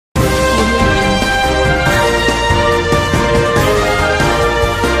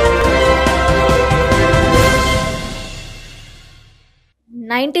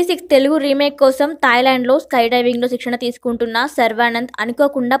96 Telugu remake కోసం థాయిలాండ్లో sky డైవింగ్లో శిక్షణ తీసుకుంటున్న సర్వానంద్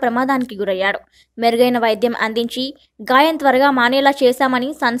అనుకోకుండా ప్రమాదానికి గురయ్యాడు. మెరుగైన వైద్యం అందించి గాయం త్వరగా మానేలా చేశామని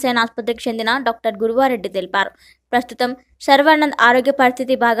సన్షైన్ ఆసుపత్రికి చెందిన డాక్టర్ గురువారెడ్డి తెలిపారు. ప్రస్తుతం సర్వానంద్ ఆరోగ్య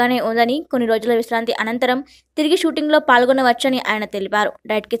పరిస్థితి బాగానే ఉందని, కొన్ని రోజుల విశ్రాంతి అనంతరం తిరిగి షూటింగ్లో పాల్గొనవచ్చని ఆయన తెలిపారు.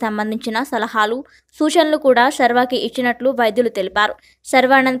 డైట్కి సంబంధించిన సలహాలు, సూచనలు కూడా శర్వాకి ఇచ్చినట్లు వైద్యులు తెలిపారు.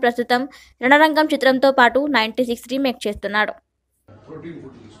 సర్వానంద్ ప్రస్తుతం రణరంగం చిత్రంతో పాటు 96 రీమేక్ చేస్తున్నాడు. Protein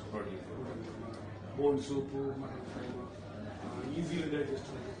food తీసుకోవాలి. Bone soup, easy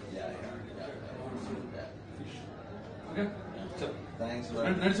digestion. Fish. Okay. Thanks.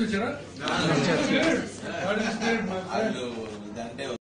 That's it, Chara. What is it?